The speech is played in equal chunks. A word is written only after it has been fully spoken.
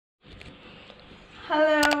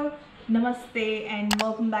Hello, namaste and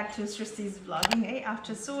welcome back to Shristi's vlogging.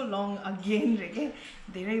 After so long again,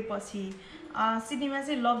 धेरै पछि सिडनीमा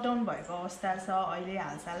चाहिँ lockdown भएको अवस्था छ अहिले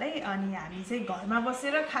हालसालै अनि हामी चाहिँ घरमा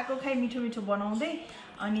बसेर खाएको खाइ मिठो मिठो बनाउँदै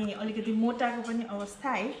अनि अलिकति मोटाको पनि अवस्था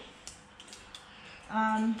है।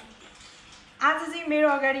 आज चाहिँ मेरो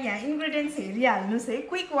अगाडि यहाँ इन्ग्रेडिएन्ट्स हेरिहाल्नुस् है।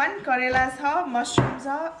 क्विक वान, करेला छ, मशरुम छ,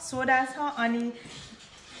 सोडा छ अनि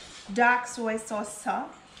डार्क सोया सस छ।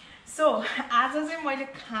 सो आज चाहिँ मैले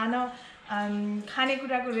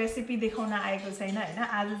खानेकुराको रेसिपी देखाउन आएको छैन हैन।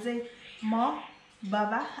 आज चाहिँ म,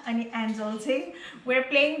 बाबा अनि एन्जल चाहिँ we are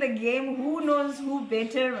playing the game who knows who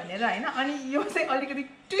better भनेर हैन। अनि यो चाहिँ अलिकति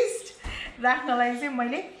ट्विस्ट राख्नलाई चाहिँ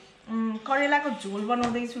मैले करेलाको झोल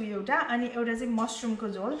बनाउँदै छु एउटा, अनि एउटा चाहिँ मशरुमको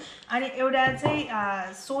झोल, अनि एउटा चाहिँ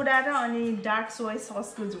सोडा र अनि डार्क सोया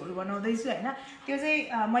ससको झोल बनाउँदै छु हैन। त्यो चाहिँ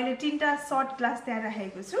मैले 3टा सर्ट ग्लास त्यहाँ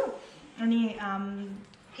राखेको छु। अनि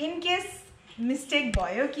इन केस मिस्टेक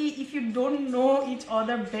भयो कि if you don't know each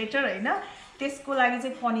other better हैन, त्यसको लागि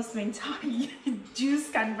चाहिँ पनिशमेन्ट छ। जुस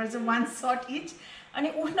खानुपर्छ 1 सर्ट इच, अनि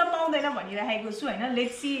उठ्न पाउँदैन भनिराखेको छु हैन।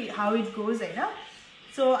 Let's see how it goes हैन।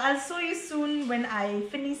 So I will show you soon when I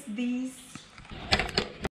finish this.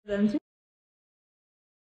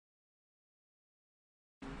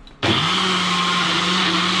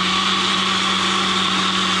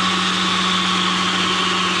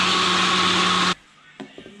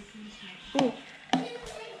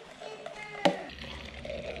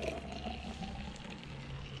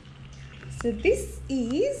 So this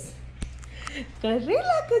is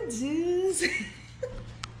करेलाको जुस।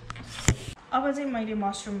 अब चाहिँ मैले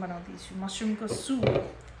मशरुम बनाउँदैछु, मशरुमको सुप,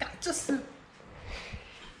 काँचो सुप।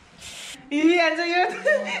 आज यो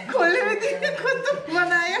खोल्ने बित्तिकै कस्तो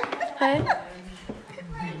बनायो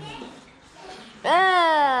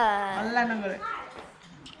हल्ला नगर।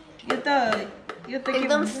 यो त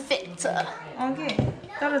एकदम फिट छ। ओके,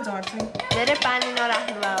 तर झर्छ। धेरै पानी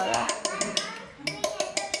नराख्नु भयो होला।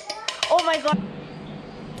 Oh my god.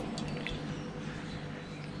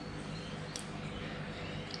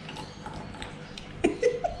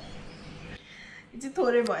 It's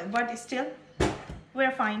थोरै भयो, but still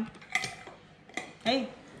we're fine. Hey,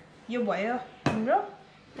 यो भयो हाम्रो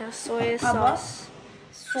Soya sauce.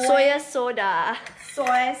 Soya soda.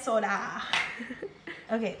 Soy soda.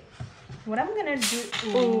 Okay, what I'm gonna do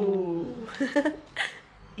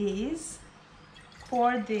is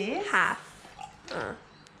pour this Half.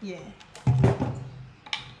 Yeah.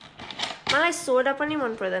 मलाई सोडा पनि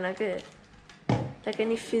मन पर्दैन के, like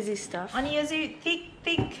any fizzy stuff. अनि यो चाहिँ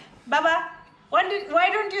thick. Baba, why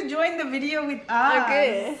don't you join the video with us?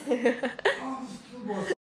 Okay.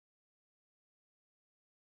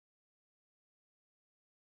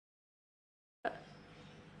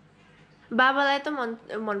 बाबालाई त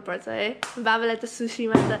मन पर्छ है। बाबालाई त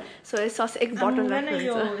सुशीमा त सोया सस एक बोतल राख्नुहुन्छ।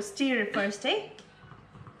 यो stir first है।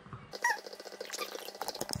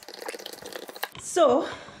 So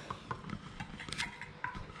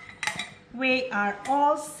we are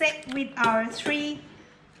all set with our 3.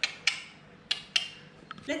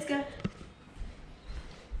 Let's go.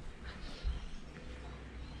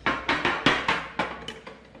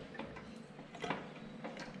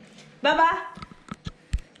 Baba,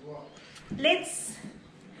 let's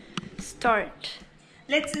Start.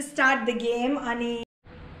 the game. Ani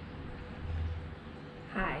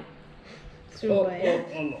hi.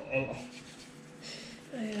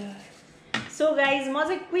 So guys, म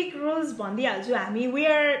चाहिँ क्विक रुल्स भनिदिइहाल्छु। हामी वी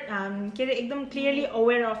आर के अरे एकदम clearly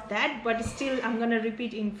aware of that, but still I'm gonna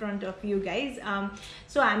repeat in front of you guys.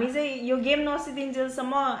 So हामी चाहिँ यो game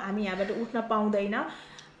नसिदिन्जेलसम्म हामी यहाँबाट उठ्न पाउँदैन।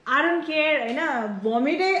 आई डोन्ट केयर होइन,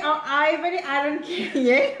 भमिटै आए पनि आई डोन्ट केयर।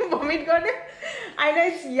 यही भमिट गर्ने आई नो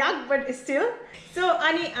इट्स यक बट स्टिल। सो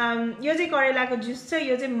अनि यो चाहिँ करेलाको जुस छ,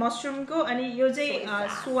 यो चाहिँ मसरुमको, अनि यो चाहिँ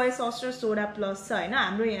सोया सस र सोडा प्लस छ होइन।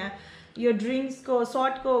 हाम्रो यहाँ यो ड्रिङ्क्सको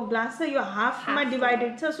सर्टको ग्लास छ, यो हाफमा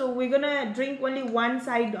डिभाइडेड छ। So we gonna drink only 1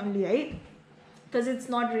 side only है, because it's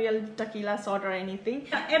not real टकिला short or anything.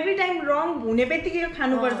 Every time रङ हुने बित्तिकै यो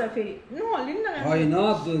खानुपर्छ फेरि। नहल्लिनु न होइन,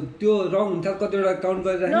 त्यो रङ हुन्छ कतिवटा काउन्ट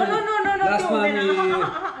गरेर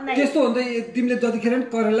त्यस्तो हुन्छ। तिमीले जतिखेर पनि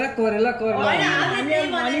करेला करेला करेला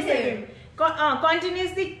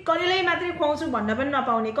कन्टिन्युसली करेलै मात्रै खुवाउँछु भन्न पनि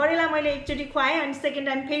नपाउने। करेला मैले एकचोटि खुवाएँ अनि सेकेन्ड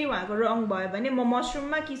टाइम फेरि उहाँको रङ भयो भने म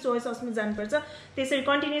मसरुममा कि सोया ससमा जानुपर्छ। त्यसरी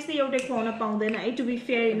कन्टिन्युसली एउटै खुवाउन पाउँदैन है, टु बी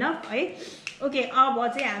फेयर इनफ है। ओके, अब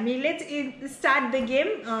चाहिँ हामी let's start the game.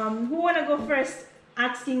 Who want go first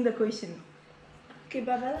asking the question? के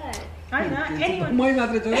बाबालाई हैन, एनीवन। मै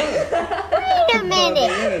मात्रै छ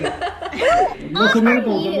म सुन्नु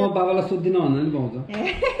पाउँछ, म बाबालाई सोध्दिन भन्दा नि पाउँछ।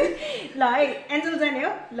 ल है, एन्जल जाने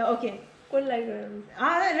हो। ल ओके, कसलाई गरौँ?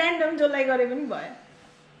 ऱ्यान्डम जसलाई गरे पनि भयो.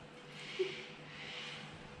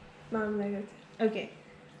 मामलाई गर्छ. Okay.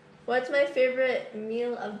 What's my favorite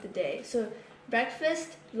meal of the day? So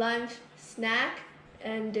breakfast, lunch, snack,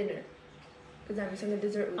 and dinner. Because I'm saying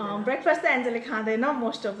dessert. Breakfast त एन्जलले खाँदैन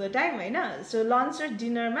most of the time होइन. So lunch र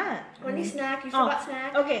डिनरमा Only snack. You forgot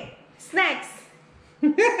snack. Okay. Snacks.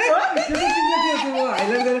 Highlight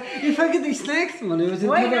गरेर if I get snacks भनेपछि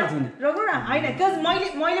थाहा पाउँछ नि. रगुरा होइन because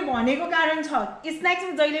मैले भनेको कारण छ.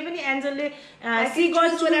 स्न्याक्समा जहिले पनि एन्जलले she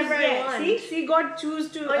got whatever I want. she got choose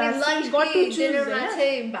to lunch got to choose dinner-मा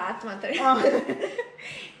चाहिँ भात मात्रै.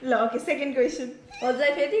 ल okay second question. अझै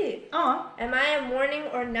फेरि? Am I a morning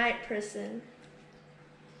or night person?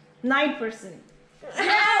 Night person.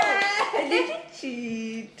 Did you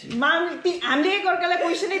cheat? हामीले एकअर्कालाई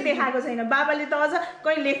क्वेसनै देखाएको छैन. बाबाले त अझ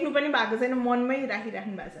कहीँ लेख्नु पनि भएको छैन, मनमै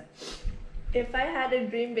राखिराख्नु भएको छ. If I had a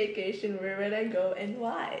dream vacation, where would I go and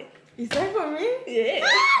why? Is that for me? Yeah.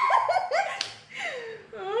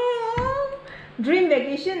 Dream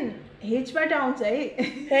vacation H-बाट आउँछ है.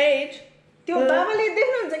 H. त्यो बाबाले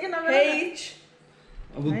देख्नुहुन्छ के नभए H.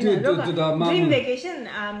 अब त्यो ड्रिम भेकेसन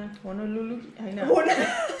होनोलुलु हैन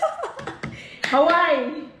Hawaii.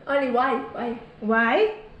 Only why? Why?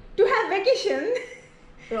 To have vacation.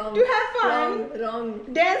 Wrong. To have fun. Wrong.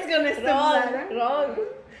 Dance गर्ने Wrong.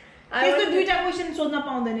 त्यस्तो दुईटा क्वेशन सोध्न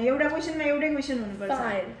पाउँदैन. एउटा क्वेशनमा एउटै क्वेशन हुनुपर्छ.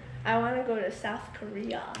 Fine. I want to go to South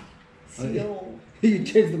Korea. Seoul. You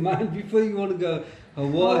change the mind before you want to go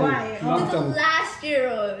Hawaii. This is last year.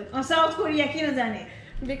 South Korea किन जाने?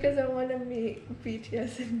 Because I want to meet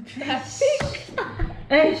BTS and Blackpink.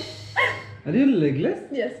 Are you legless?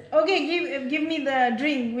 Yes. Okay, give me the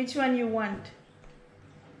drink. Which one you want?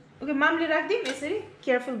 Okay, मामले राख्दिम यसरी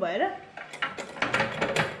careful भएर.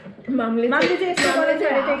 मामले चाहिँ यस्तो गर्न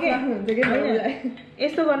थालेको के?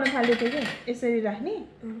 यस्तो गर्न थालेको के? यसरी राख्ने?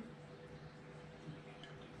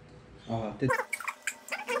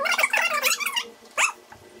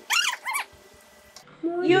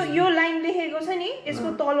 यो लाइन लेखेको छ नि यसको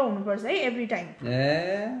तल हुनुपर्छ है एभ्री टाइम.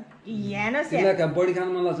 यानस तिमीलाई का बडी खान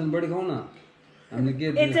मन लाग्छ नि बडी खाऊ न. हामीले के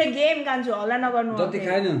इट्स अ गेम कान्छु हल्ला नगर्नु. जति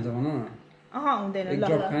खाइ नि हुन्छ भन. हुँदैन. एक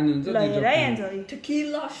ड्रप खाइ नि हुन्छ. ल हेर है angel.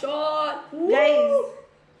 Tequila shot. Guys.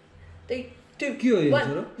 Take 2. के हो यो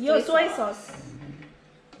छोरो? यो सोय सस.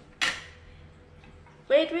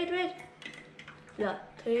 Wait. Yeah.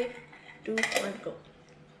 3, 2, 1, go.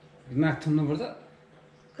 नाक थुन्नु पर्छ.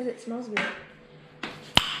 Because it smells weird.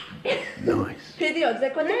 Nice. फेरि अझै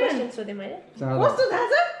कति क्वेशन्स सोधे मैले? कस्तो थाहा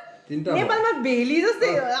छ? नेपालमा भेली जस्तै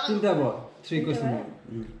हो. तीनटा भयो. 3 क्वेशन.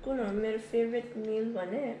 कुन हो मेरो फेभरेट मिल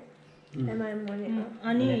भने? Am I morning?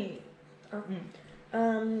 अनि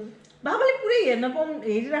बाबाले पुरै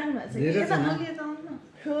हेरिराख्नु भएको छ.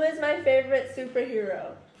 Who is my favorite superhero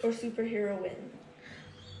or superheroine?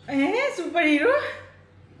 Super hero?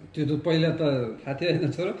 त्यो त पहिला त थाहा थियो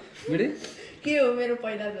हैन छोरो? बेडी? के हो मेरो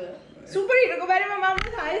पहिलाको? सुपर हिरोको बारेमा मामले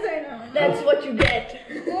थाहै छैन. That's what you get.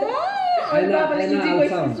 अनि बाबाले इजी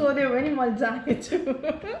क्वेशन सोध्यो भने म जानेछु.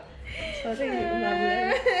 Sorry,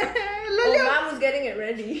 Mom was getting it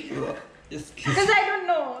ready. Yes. Because I don't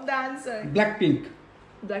know the answer. Blackpink.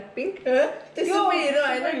 Blackpink? The superhero,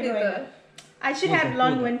 I don't know. I should have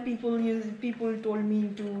learned when people told me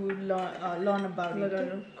to learn about it.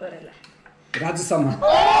 Raju Sama.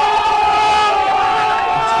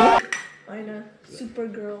 I know.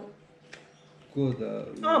 Supergirl. Good.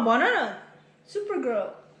 भन न. Supergirl.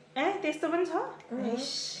 त्यस्तो पनि छ?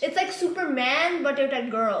 It's like Superman but it's a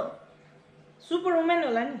girl. Super woman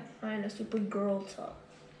होला नि. हैन Supergirl छ.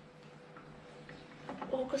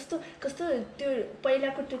 कस्तो त्यो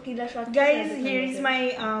पहिलाको tequila shut. Guys, here is my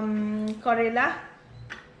करेला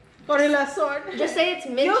shot. Just say it's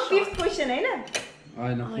mid. यो 5th question हैन?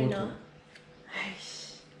 I know.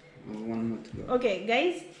 One more to go. Okay,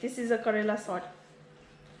 guys, this is a Karela shot.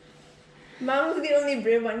 Mom was the only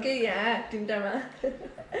brave one. Okay, yeah, tintama.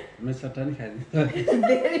 मैं सट्टा नहीं खाई.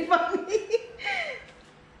 Very funny.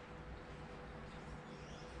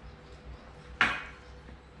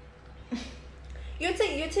 You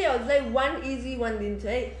say like one easy one दिन्छ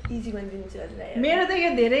है. Easy one दिन्छ हजुरलाई. मेरो त यो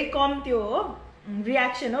धेरै कम त्यो हो.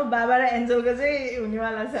 रियाक्सन हो बाबा र एन्जलको चाहिँ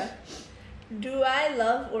हुनेवाला छ. Do I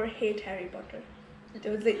love or hate Harry Potter? It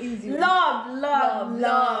was the easy one. Love.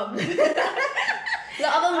 ल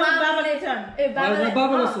अब बाबाले छन्.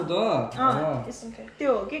 बाबाले सोध.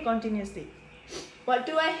 त्यो हो के continuously. What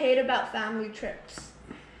do I hate about family trips?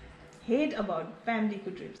 Hate about family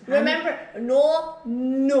trips. Remember, no.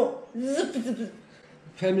 Zip.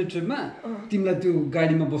 Family ट्रिपमा तिमीलाई त्यो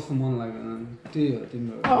गाडीमा बस्नु मन लाग्दैन त्यही हो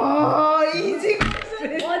तिम्रो इजी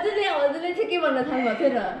हजुरले चाहिँ के भन्न थाल्नु भएको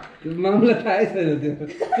थियो र मामला थाहै छैन त्यो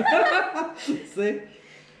सही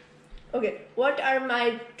Okay, what are my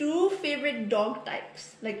 2 favorite dog types?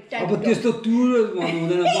 Like type अब त्यस्तो त्यो भन्नु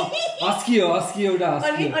हुँदैन हस्की एउटा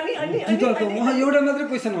हस्की अनि एउटा मात्रै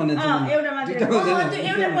क्वेसन भने एउटा मात्रै त्यो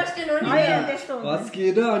एउटा क्वेशन हो नि त्यस्तो हस्की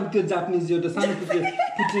र अनि त्यो जापानिज एउटा सानो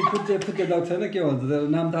फुच्चे डग छैन के भन्छ त्यो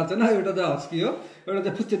नाम थाहा छैन एउटा त हस्की हो एउटा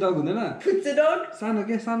चाहिँ फुच्चे डग हुँदैन फुच्चे डग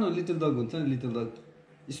सानो लिटल डग हुन्छ नि लिटल डग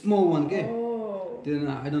स्मल वान के त्यो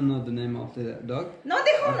I don't know the name of the डग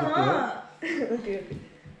नदेखाउ न ओके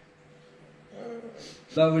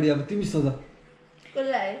लगडी अब तिमी सोध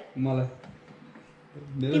कसलाई मलाई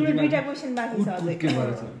तिम्रो दुईटा क्वेशन बाँकी छ अझै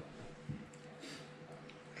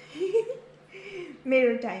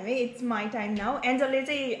मेरो टाइम है इट्स माई टाइम नाउ एन्जलले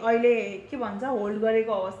चाहिँ अहिले के भन्छ होल्ड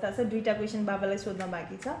गरेको अवस्था छ दुईटा क्वेशन बाबालाई सोध्न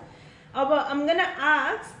बाँकी छ अब आम गोना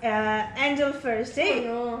आस्क एन्जल फर्स्ट है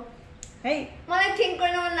है मलाई थिङ्क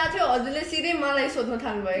गर्न मन लाग्थ्यो हजुरले सिधै मलाई सोध्न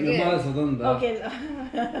थाल्नु भयो के मलाई सोध नि त ओके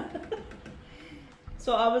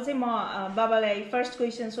सो अब चाहिँ म बाबालाई फर्स्ट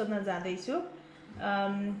क्वेसन सोध्न जाँदैछु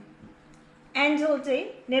एन्जल चाहिँ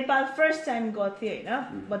नेपाल फर्स्ट टाइम गएको थियो होइन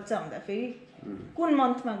बच्चा हुँदाखेरि कुन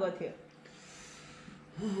मन्थमा गएको थियो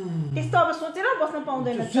त्यस्तो अब सोचेर बस्न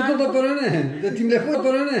पाउँदैन सोध्नु त परेन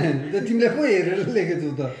तिमीले पो हेरेर लेखेछु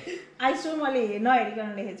त आइसो मैले नहेरिकन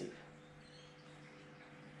लेखेछु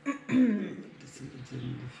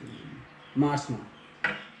मार्चमा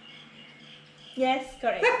Yes,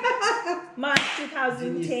 correct. March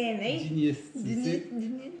 2010, है?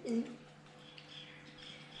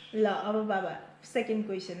 ल अब बाबा सेकेन्ड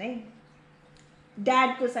क्वेसन है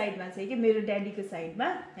ड्याडको साइडमा चाहिँ कि मेरो ड्याडीको साइडमा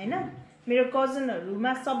होइन मेरो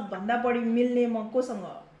कजनहरूमा सबभन्दा बढी मिल्ने म कोसँग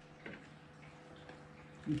हो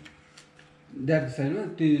ड्याडको साइडमा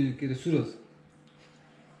त्यो के अरे सुरज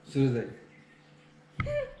दाइ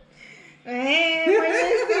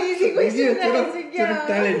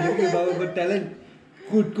ट्यालेन्ट बाबाको ट्यालेन्ट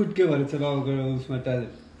कुट के भन्छ बाबाको उसमा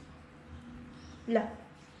ट्यालेन्ट ल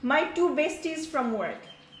my 2 besties from work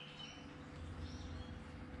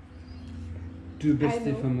to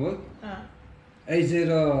bestie from work एजे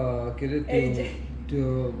र के अरे त्यो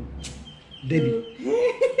डेबी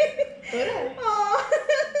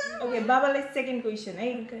ओके बाबालाई सेकेन्ड क्वेसन है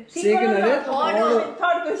सेकेन्ड अरे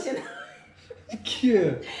थर्ड क्वेसन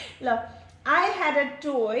ल I had a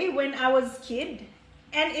toy when I was kid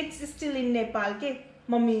and it's still in Nepal के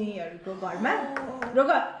मम्मीहरूको घरमा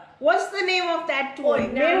रोक what's the name of that toy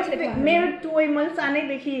मेरो टोय मैले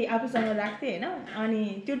सानैदेखि आफूसँग राख्थेँ होइन अनि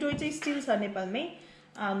त्यो टोय चाहिँ स्टिल छ नेपालमै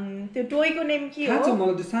त्यो टोयको नेम के हो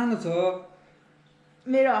मलाई त्यो सानो छ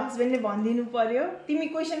मेरो हस्बेन्डले भनिदिनु पर्यो तिमी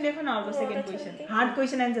क्वेसन लेख न अब second question hard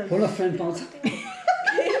question answer phone of friend पाउँछ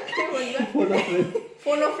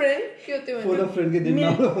फोन अफ फ्रेन्ड के हो त्यो फोन अफ फ्रेन्ड के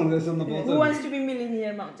दिनमा फोन गर्छन् न पाउँछ हु वान्ट्स टु बी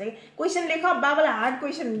मिलिनियरमा हुन्छ कि क्वेसन लेख बाबालाई हार्ड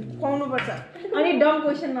क्वेसन खुवाउनु पर्छ अनि डम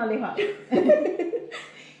क्वेसन नलेख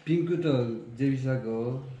पिङ्कु त जेबिसाको हो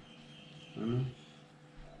हैन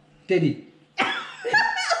टेडी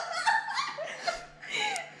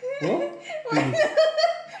हो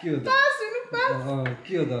के हो त पास हुनु पास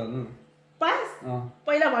के हो त हैन पास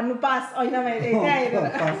पहिला भन्नु पास हैन मैले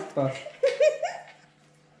पास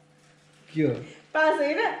के हो पास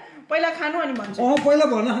हैन पहिला खानु अनि भन्छु पहिला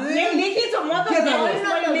भन लेखेछ म त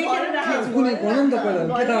लेखेर राखेछु कुनै भन नि त पहिला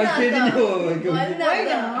के त टेडी नै हो के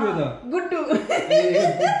हो त गुड्डु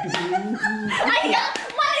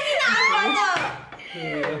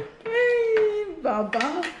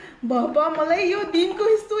बाबा मलाई यो दिनको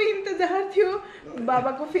यस्तो इन्तजार थियो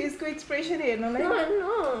बाबाको फेसको एक्सप्रेसन हेर्नलाई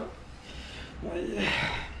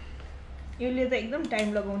यसले त एकदम टाइम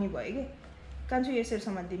लगाउने भयो कि कान्छु यसरी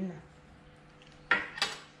समात्दिनु न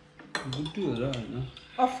गुड्डु हो र हैन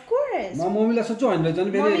अफ कोर्स म मम्मीलाई सोध्छु हैन जन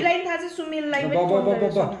फेरि मम्मीलाई थाहा छ सुमिललाई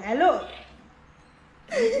पनि हेलो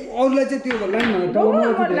अरूलाई चाहिँ त्यो लाइन भन्नु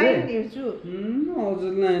टाउनमा लाइन हेर्छु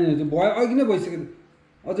हजुर लाइन हेर्छु भयो अघि नै भइसक्यो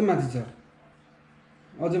अझै माथि छ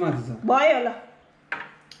भयो ल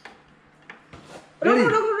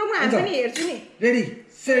रोक्नु हामी पनि हेर्छु नि रेडी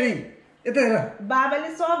सेडी यता हेर बाबाले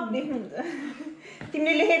सब देख्नुहुन्छ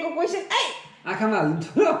तिमीले लेखेको क्वेसन आँखामा हाल्नु त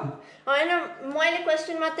हैन मैले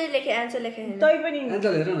क्वेसन मात्रै लेखे आन्सर लेखे हैन तै पनि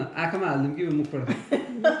एन्जल हेर न आँखामा हाल्दिम कि मुखबाट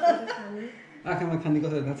आँखामा खाने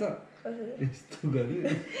कसरी थाहा छ यस्तो गर्ने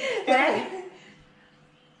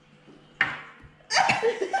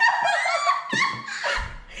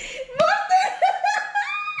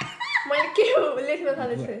मैले के हो लेख्न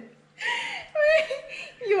थालेछु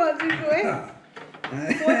यो हजुरको है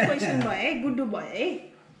फोर्थ क्वेसन भयो है गुड्डु भयो है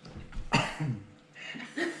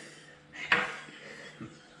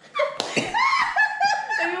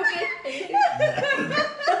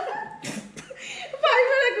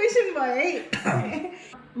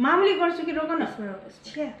आफूले गर्छु कि रोक न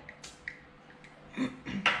छ्या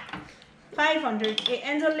 500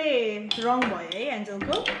 एन्जलले रङ भयो है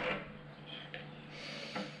एन्जलको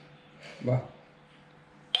वाह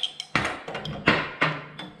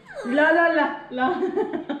ल ल ल ल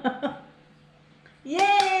ये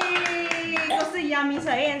कस्तो यामी छ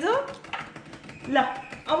है एन्जल ल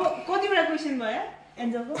अब कतिवटा क्वेसन भयो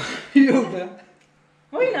एन्जलको एउटा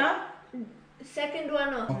होइन Second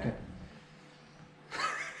one. Okay.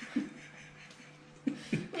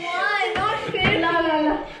 Why not fair? ल ल ल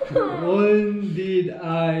When did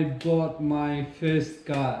I bought my first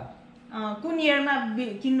car? कुन इयरमा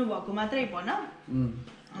किन्नु भएको मात्रै भन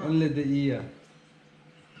Only the year.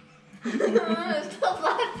 Stop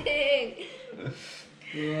laughing.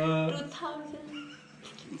 2000.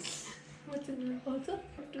 What's the number? Also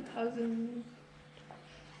 2000.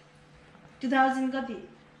 2000 कति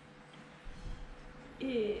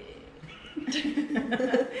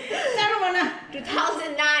सानो भन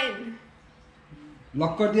 2009.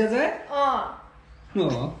 लक कर दिया जाए Oh.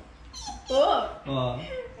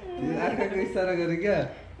 अर्काको इशारा गरे क्या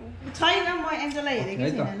छैन म एन्जललाई हेरेको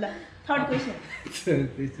छैन ल थर्ड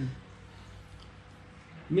क्वेसन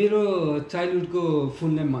मेरो चाइल्डहुडको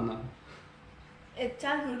फुल नेम भन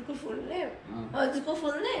Childhood full name. हजुरको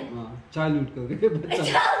full name? चाइल्डहुडको के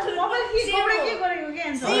बच्चा मोबाइल के गरेको के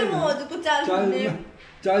एन्जल Same हजुरको childhood name.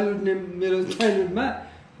 चाइल्डहुड नेम मेरो चाइल्डहुडमा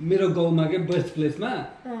मेरो गाउँमा के बर्थ प्लेसमा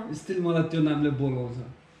स्टिल मलाई त्यो नामले बोलाउँछ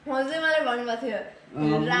हजुर मलाई भन्नुभएको थियो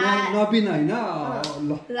नबिन होइन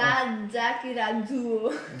ल राजा कि राजु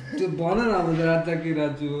त्यो भन न अब राजा कि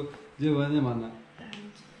राजु जे भने भन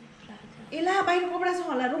एला बाहिर कपडा छ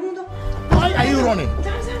होला रोक्नु त Why are you running?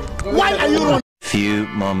 Why are you running? Few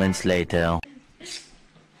moments later.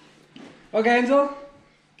 Okay angel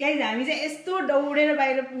guys हामी चाहिँ यस्तो दौडेर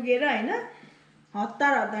बाहिर पुगेर हैन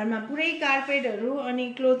हतारमा पुरै कार्पेटहरु अनि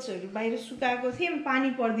क्लोथ्सहरु बाहिर सुकाएको थियौं पानी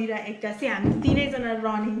पर्दिरा एकटासी हामी तीनैजना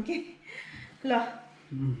रनिङ के ल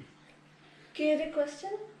के रे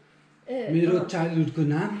क्वेशन मेरो चाइल्डहुडको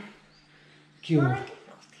नाम के हो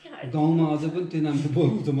गाउँमा अझ पनि त्यो नामले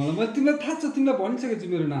बोलाउँछ मलाई तिमीलाई थाहा छ तिमीलाई भनिसकेको छु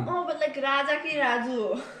मेरो नाम बट लाइक राजा कि राजु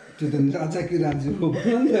हो त्यो त राजा कि राजु हो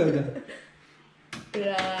भन नि एउटा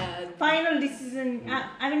final decision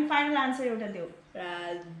I mean final answer एउटा देऊ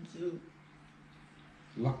राजु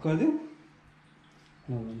लक गरिदेऊ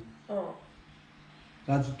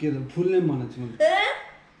राजु के फुल नेम भनेको छु मैले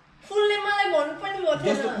फुल नेम मलाई भन्नु पनि भयो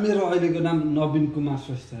जस्तो मेरो अहिलेको नाम नवीन कुमार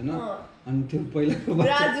श्रेष्ठ हैन अनि त्यो पहिलाको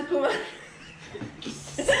राजु कुमार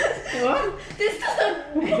हो त्यस्तो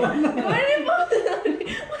भन्नु पनि भएन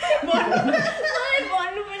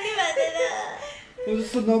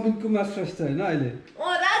जस्तो नवीन कुमार श्रेष्ठ हैन अहिले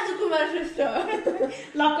राजु कुमार श्रेष्ठ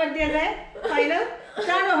लक गरिदिए जाए फाइनल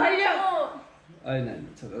चाँडो होइन होइन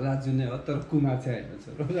छोरो राजु नै हो तर कुमार चाहिँ होइन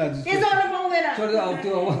छोरो राजु त्यसो गर्न पाउँदैन छोरो अब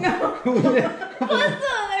त्यो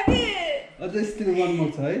अझ स्टिल वान मोर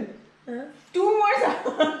छ है 2 मोर छ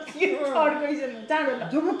थर्ड क्वेशन चाँडो ल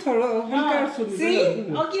जब थर्ड विकार सोध्नु सी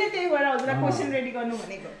किन त्यही भएर हजुरलाई क्वेशन रेडी गर्नु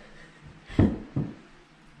भनेको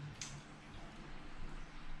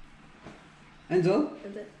Angel,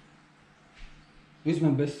 who's my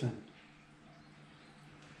best friend?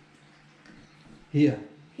 Here.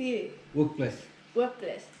 Here. Workplace.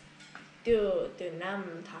 Workplace. त्यो नाम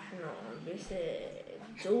थाहा छैन बेसे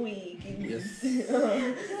जोई कि Yes.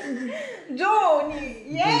 जो नि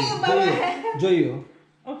यही बाबा Joy हो.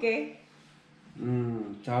 ओके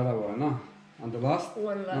चारवटा भयो न अन्त last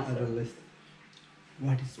One last. List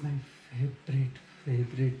What is my favorite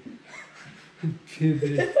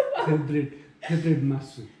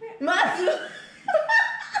मासु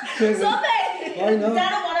सबै होइन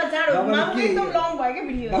चाँडो भन चाँडो बाबाले मामु के- एकदम लङ भयो के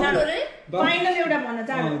भिडियो बाबा- चाँडो बाबा- फाइनल एउटा भन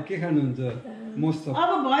चाँडो के खानुहुन्छ मोस्ट अफ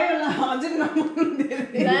अब भयो ल हजुर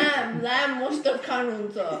ल्याम मोस्ट अफ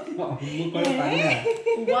खानुहुन्छ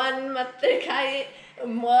वान मात्रै खाए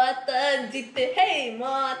म त जिते हे म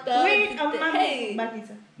त जिते हे बाँकी छ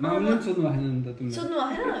मामुले पनि सोध्नु भएन नि त तिमीले सोध्नु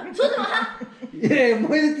भएन सोध्नु भएन ए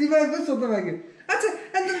मैले तिमीलाई पनि सोध्नु भएको अच्छा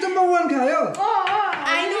अन्त नम्बर 1 खायो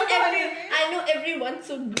I know everyone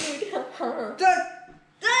so good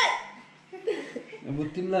अब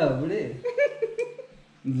तिमीलाई हो बुढे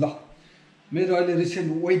ल मेरो अहिले रिसेन्ट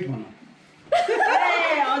वेट भन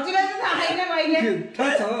हजुरलाई त थाहा छैन मैले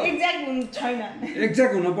थाहा छ एक्ज्याक्ट छैन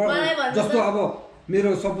एक्ज्याक्ट हुन पर्छ मलाई भन्नु जस्तो अब मेरो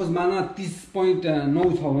सपोज मान 30.9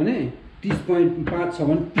 छ भने 30.5 छ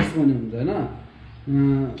भने 30 पनि हुन्छ हैन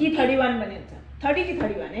कि 31 भने हुन्छ 30 कि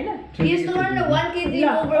 31 हैन यस्तो गर्न 1 kg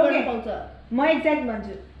ओभर गर्न पाउँछ म एक्ज्याक्ट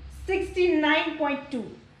भन्छु 69.2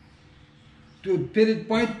 त्यो फेरि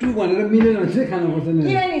 0.2 भनेर मिलेन भने चाहिँ खानुपर्छ नि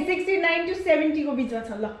किनभने 69 to 70 को बिचमा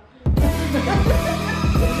छ ल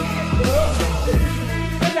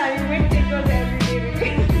But I wait takers every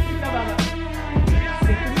day. No, Baba.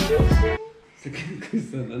 Second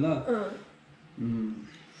question, no?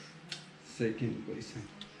 Second question.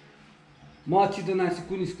 म चितवनासी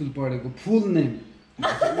कुन स्कुल पढेको फुल नेम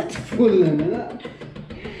फुल नेम हैन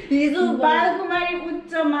हिजो बालकुमारी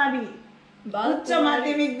उच्च मावि उच्च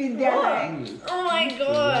माध्यमिक विद्यालय Oh my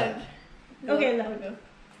god. Okay,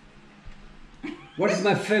 What is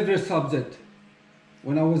my favorite subject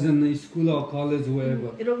when I was in school or college wherever?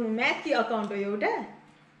 रोक्नु म्याथ कि अकाउन्ट हो एउटा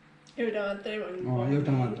एउटा मात्रै भन्नु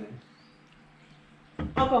एउटा मात्रै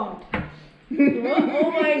अकाउन्ट Oh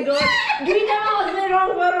my god. दुईटामा अझै रङ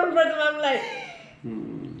गराउनु पर्छ म्यामलाई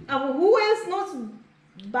अब who else knows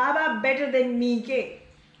Baba better than me के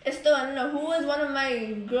यस्तो भन्नु न who is one of my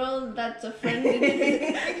girls that's a friend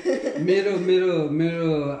मेरो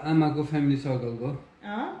आमाको फ्यामिली सर्कलको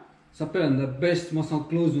सबैभन्दा बेस्ट मसँग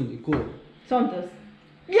क्लोज हुने को सन्तोष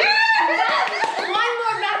one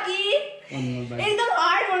more बाकी एकदम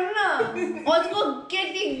हार्ड भन्नु न अझको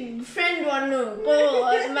केटी फ्रेन्ड भन्नु को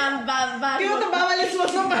म्याम बाबा त्यो त बाबाले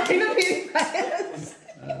सोच्नु पाएन फेरि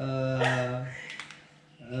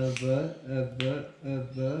अब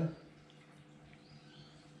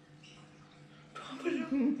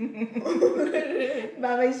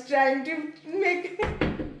Baba is trying to make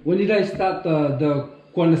When did I start the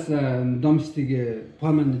Qantas domestic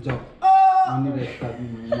permanent job? When did I start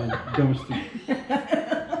my domestic?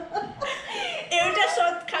 एउटा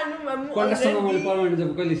शट खानु मामु Qantasसँग मैले permanent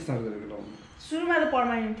job कहिले start गरेको हो? सुरुमा त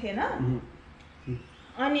पर्मानेन्ट थिएन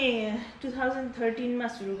अनि 2013 मा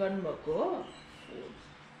सुरु गर्नुभएको हो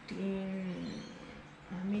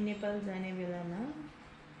हामी नेपाल जाने बेलामा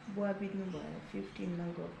बुवा बित्नु भयो 15 मा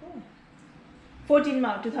गएको 14 मा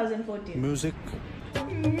 2014 Music.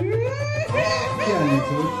 के हाल्ने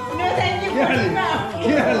छु? No thank you 14 मा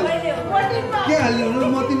के हाल्ने हो?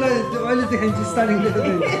 म तिमीलाई अहिले देखाइन्छु स्टार्टिङ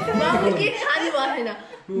देखि मामु के खानु भएन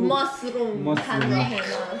मसरुम खानु भएन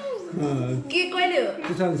के कहिले हो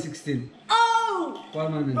 2016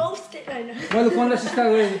 permanent रोस्टेड हैन मैले Qantas स्टार्ट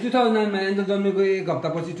गरेको 2009 मा एन्जल जन्मेको एक हप्ता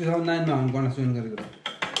पछि 2009 मा हामी Qantas जोइन गरेको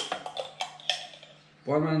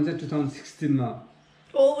permanent चाहिँ 2016 मा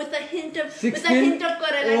Oh, with a hint of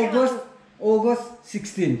Kerala. August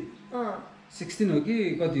 16. 16 हो कि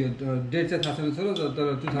कति हो डेट चाहिँ थाहा छैन तर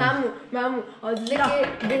 2000 मामु हजुरले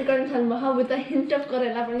के ड्रिङ्क गर्न थाल्नुभयो with a hint of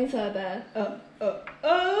Kerala पनि छ त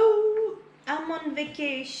I'm on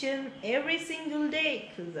vacation every single day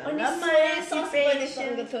अनि सोया सस पनि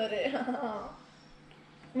सँग थोरे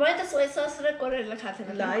मैले त सोया सस र करेला खाथे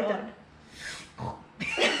न ल है त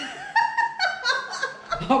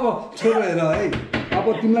अब छोड हेर है अब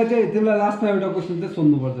तिमीलाई लास्टमा एउटा क्वेशन चाहिँ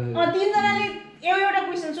सोध्नु पर्छ तीनजनाले एउटा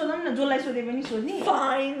क्वेशन सोधौँ न जसलाई सोधे पनि सोध्ने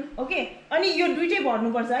फाइन ओके अनि यो दुईटै भर्नु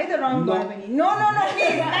पर्छ है त रङ भयो भने नो नो नो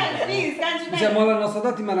प्लिज चाहिँ मलाई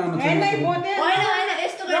नसोधा तिमीलाई आमा हैन हैन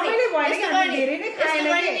यस्तो गर्ने धेरै नै खाएन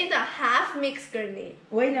नि त हाफ मिक्स गर्ने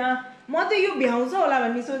होइन म त यो भ्याउँछ होला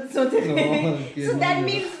भन्ने सोचेको so that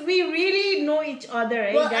means we really know each other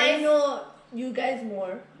है guys I know you guys more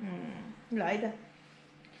ल है त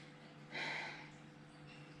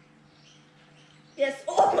Yes.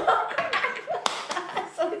 Oh my god.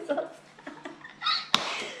 Sorry.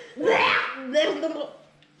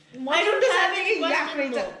 I don't have any questions.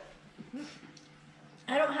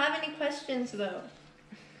 I don't have any questions though.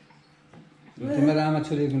 तिम्रो आमा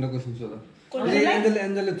छोरीको एउटा क्वेशन सोध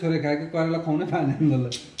एन्जलले थोरै खायो कि करेला खुवाउनै पाएन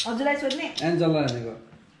एन्जललाई हजुरलाई सोध्ने एन्जललाई भनेको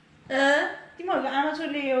तिमीहरूको आमा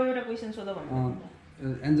छोरीले यो एउटा क्वेशन सोध भन्नु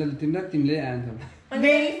एन्जल तिमीले एन्जल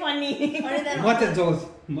भेरी फनी म चाहिँ जोस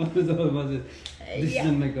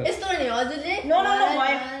डिसिजन मेकर यस्तो नि हजुरले नो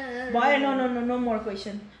भयो नो मोर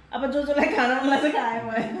क्वेशन अब जसलाई खान मन लाग्छ खायो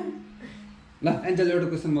भयो ल एन्जल एउटा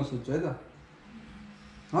क्वेशन म सोध्छु है त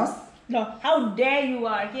हस् ल हाउ डेयर यु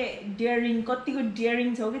आर के डेयरिङ कतिको डेयरिङ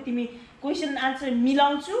छौ कि तिमी क्वेशन आन्सर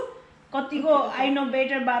मिलाउँछु कतिको आई नो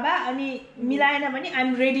बेटर बाबा अनि मिलाएन भने आइ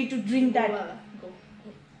am ready to drink that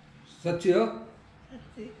सच्ची हो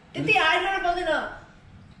त्यति हार्ड गर्न पाउँदैन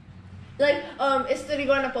लाइक यसरी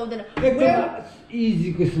गर्न पाउँदैन एकदम easy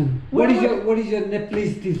question what is your Nepalese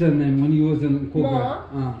teacher name when you was in cobra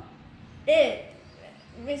A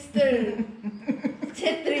mister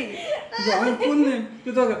Chhetri जहाँ फुल नेम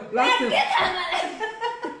त्यो त लास्ट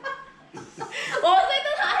ओ चाहिँ त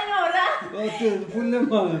थाहा छैन होला त्यो फुल नेम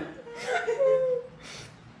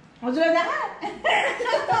हजुरलाई थाहा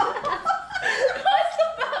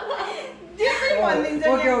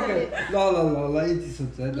ओके ल यति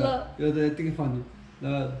सोध्छ है ल यो त यतिकै फनी ल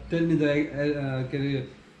टेल मी द के अरे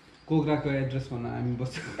कोक्राको एड्रेस भन्न हामी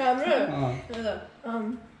बस्छौँ हाम्रो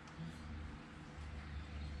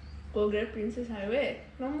Kogra Princess Highway.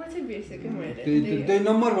 Number चाहिँ बिर्सेको मैले. त्यही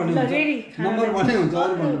नम्बर भन्ने हुन्छ. नम्बर भन्ने हुन्छ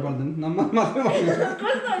अरु भन्नु पर्दैन. नम्बर मात्रै भन्नु.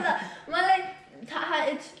 कस्तो हुन्छ? मलाई थाहा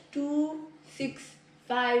it's 2 6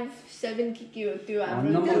 5 7 के हो त्यो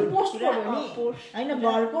हाम्रो पोस्ट कोड हो नि. हैन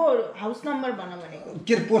घरको हाउस नम्बर भन्न भनेको.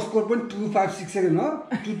 के पोस्ट कोड पनि 2567 हो.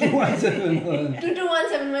 2217.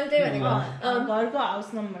 2217 मैले त्यही भनेको. घरको हाउस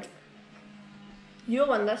नम्बर. यो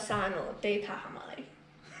भन्दा सानो त्यही थाहा मलाई.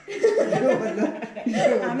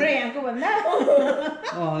 हाम्रो यहाँको भन्दा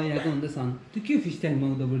यहाँको भन्दा सानो. त्यो के फिस ट्याङ्कमा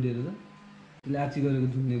उता बढेर त लाची गरेको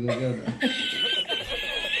झुन्डेको क्या त.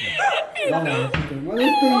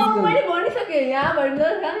 मैले भनिसकेँ यहाँ भन्दा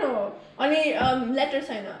सानो हो. अनि लेटर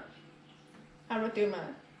छैन हाम्रो त्योमा.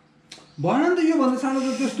 भन नि त यो भन्दा सानो त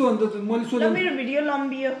त्यस्तो अन्त मैले सोधेँ. मेरो भिडियो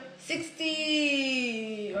लम्बियो 60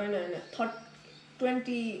 हैन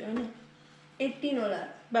 20 हैन 18 होला.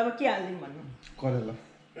 बाबा के हाल्दिन भन्नु. करेला.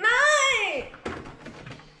 नाइ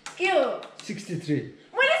के हो 63.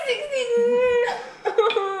 मैले 60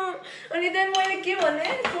 अनि then मैले के भने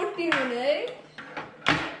 14 भने है.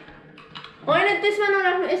 हैन त्यसमा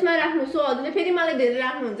नराख्नु यसमा राख्नु. सो हजुरले फेरि मलाई धेरै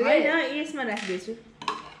राख्नुहुन्छ के. हैन यसमा राख्दैछु.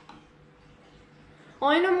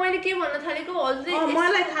 हैन मैले के भन्न थालेको हजुरले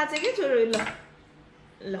मलाई थाहा छ के छोरो ल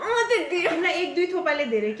ल त्यति तिमीलाई 1-2 थोपाले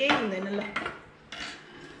धेरै केही हुँदैन ल.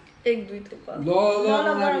 1-2 थोपा ल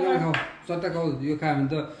खाऊ सट्टा खाऊ. यो खायो भने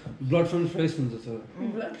त ब्लड पनि फ्रेस हुन्छ सर.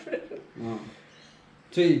 Blood fresh.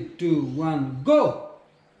 3 2 1 गो.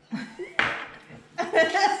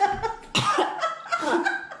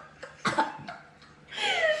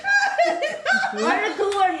 हैन तु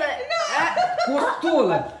भन्दा कस्तो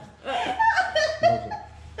होला.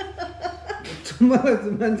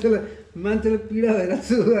 मान्छेलाई पीडा भएर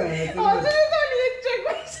छु.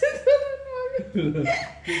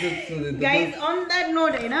 गाइज अन द्याट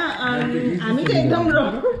नोट होइन हामी चाहिँ एकदम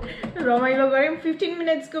रमाइलो गऱ्यौँ. 15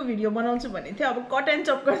 मिनट्सको भिडियो बनाउँछु भनेको थियो. अब कट एन्ड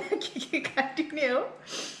चप गर्दा के काटिने हो.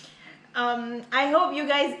 I hope you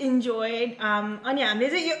guys enjoyed. अनि हामीले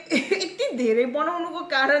चाहिँ यो यति धेरै बनाउनुको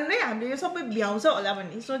कारण नै हामीले यो सबै भ्याउँछ होला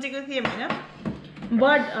भन्ने सोचेको थियौँ होइन.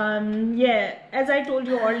 But yeah, as I told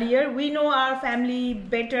you earlier, we know our family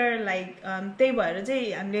better. Like त्यही भएर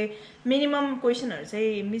चाहिँ हामीले मिनिमम क्वेसनहरू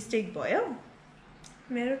चाहिँ मिस्टेक भयो.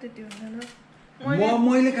 मेरो त्यति हुँदैन.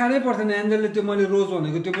 मैले खानै पर्थेन. एन्जलले त्यो मैले रोज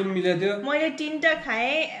भनेको त्यो पनि मिलाएको थियो. मैले 3टा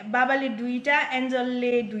खाएँ. बाबाले 2टा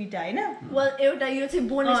एन्जलले 2टा होइन. वेल एउटा यो चाहिँ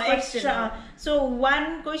बोनस एक्स्ट्रा. सो 1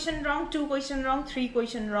 क्वेसन रङ 2 क्वेसन रङ 3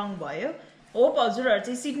 क्वेसन रङ भयो. होप हजुरहरू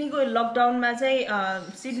चाहिँ सिडनीको लकडाउनमा चाहिँ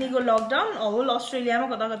सिडनीको लकडाउन होल अस्ट्रेलियामा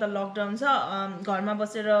कता कता लकडाउन छ. घरमा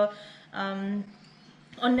बसेर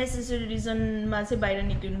अननेसेसरी रिजनमा चाहिँ बाहिर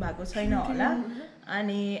निक्लिनु भएको छैन होला.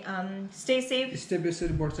 अनि स्टे सेफ, स्टे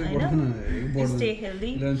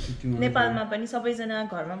हेल्दी. नेपालमा पनि सबैजना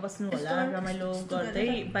घरमा बस्नु होला. रमाइलो गर्दै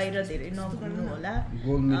बाहिर धेरै नघुम्नु होला.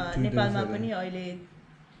 नेपालमा पनि अहिले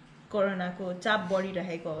कोरोनाको चाप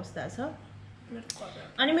बढिरहेको अवस्था छ.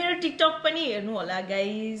 अनि मेरो टिकटक पनि हेर्नु होला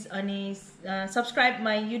गाइज. अनि सब्सक्राइब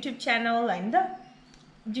माई युट्युब च्यानल होइन त.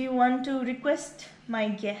 Do you want to request my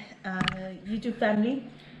YouTube family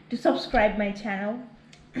to subscribe my channel.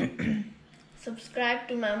 Subscribe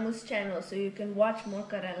to Mamu's channel so you can watch more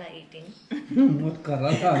Kerala eating. More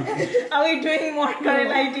Kerala. Are we doing more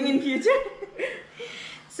Kerala eating in future?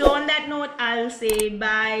 So on that note, I'll say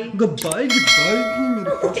bye. Goodbye.